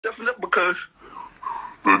Definitely because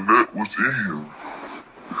the nut was in him.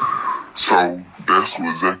 So that's what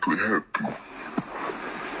exactly happened.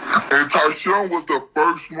 And Tyshawn was the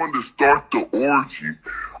first one to start the orgy.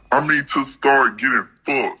 I mean, to start getting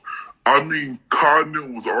fucked. I mean,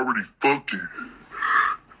 Cotton was already fucking.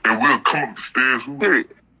 And we'll come up the stairs.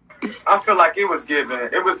 Period. I feel like it was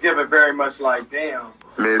given very much like, damn.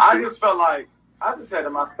 I just felt like, I just said to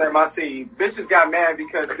my team, bitches got mad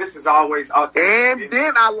because this is always out there. And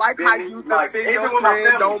then I like how you defend your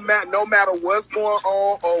friend, no matter what's going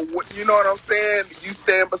on or what, you know what I'm saying? You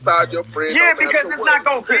stand beside your friend. Yeah, because it's not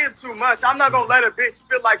going to give too much. I'm not going to let a bitch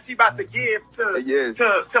feel like she about to give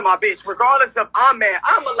to my bitch. Regardless of I'm mad,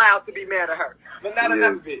 I'm allowed to be mad at her. But not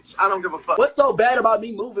another bitch. I don't give a fuck. What's so bad about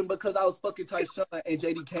me moving because I was fucking Tyshawn and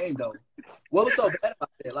JD came, though? What was so bad about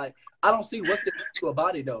that? Like, I don't see what's the issue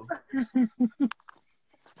about it, though.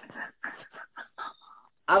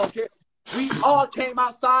 I don't care. We all came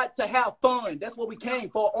outside to have fun. That's what we came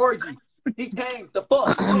for, orgy. He came to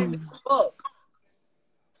fuck. He came to fuck.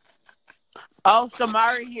 Oh,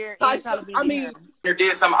 Shamari here. I mean, If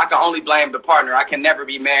did something, I can only blame the partner. I can never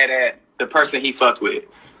be mad at the person he fucked with.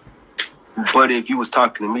 But if you was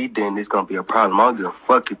talking to me, then it's gonna be a problem. I don't give a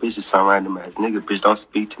fuck if it's just some random ass nigga, bitch. Don't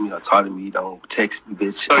speak to me, don't talk to me, don't text me,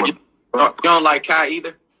 bitch. So you don't like Kai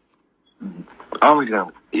either? I don't really got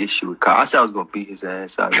an issue with Kai. I said I was gonna beat his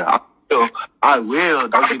ass out. I will.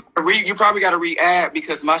 You probably gotta re-add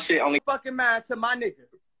because my shit only fucking mad to my nigga.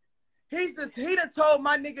 He done told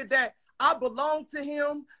my nigga that I belong to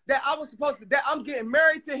him, that I was supposed to, that I'm getting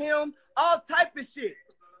married to him, all type of shit.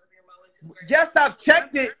 Yes, I've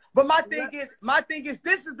checked it, but my thing is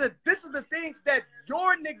this is the things that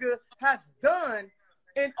your nigga has done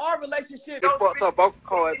in our relationship. They fucked up both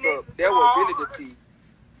cards up. That was really the tea.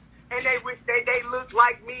 And they wish they looked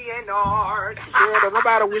like me and NARD. Yeah, don't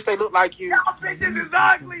nobody wish they looked like you. Y'all bitches is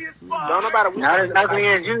ugly as fuck. Don't nobody wish not as ugly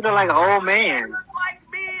as you, look like an old man. Look like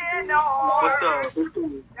me and NARD. What's up?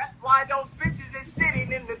 That's why those bitches is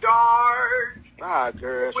sitting in the dark. Ah,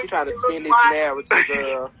 girl, she trying to spin this narrative,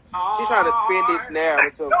 girl. She trying to spin this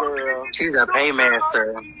narrative, girl. She's a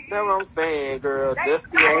paymaster. That's what I'm saying, girl. Just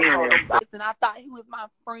the And I thought he was my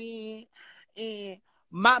friend, and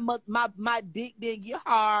my dick didn't get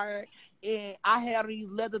hard, and I had these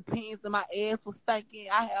leather pants, and my ass was stinking.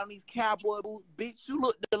 I had on these cowboy boots. Bitch, you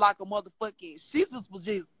looked like a motherfucking. She was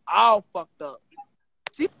just all fucked up.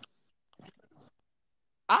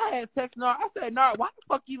 I had text Nard. I said, Nard, why the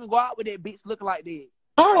fuck you even go out with that bitch looking like that?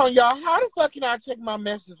 Hold on, y'all. How the fuck can I check my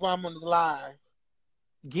messages while I'm on this live?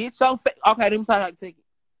 Get your okay, let me tell you how to take it.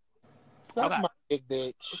 Fuck my big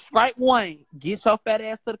bitch. Strike 1, get your fat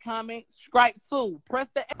ass to the comment. Strike 2, press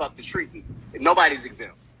the fuck the treatment. Nobody's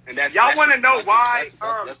exempt. And that's y'all want to know why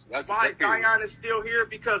why Zion is still here?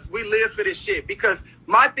 Because we live for this shit. Because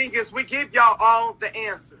my thing is we give y'all all the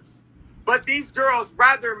answers. But these girls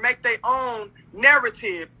rather make their own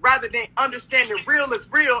narrative rather than understanding real is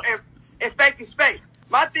real and fake is fake.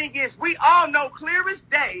 My thing is we all know clear as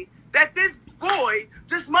day that this boy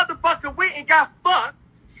just motherfucker went and got fucked,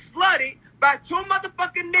 slutted by 2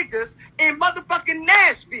 motherfucking niggas in motherfucking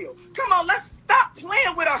Nashville. Come on, let's stop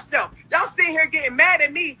playing with ourselves. Y'all sitting here getting mad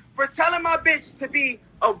at me for telling my bitch to be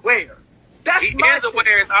aware. That's he is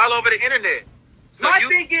aware. It's all over the internet. So my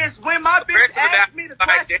thing is, when my bitch asked me the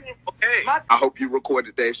question, I hope you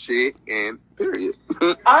recorded that shit, and period.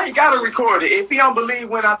 I ain't got to record it. If he don't believe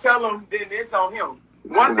when I tell him, then it's on him.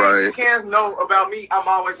 One thing you can know about me, I'm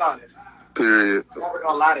always honest. Period. I'm never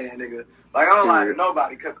gonna lie to that nigga. Like, I don't lie to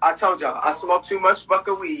nobody, because I told y'all, I smoke too much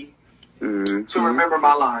fucking weed to remember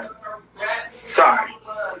my line. Sorry.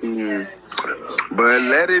 But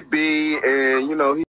let it be, and, you know,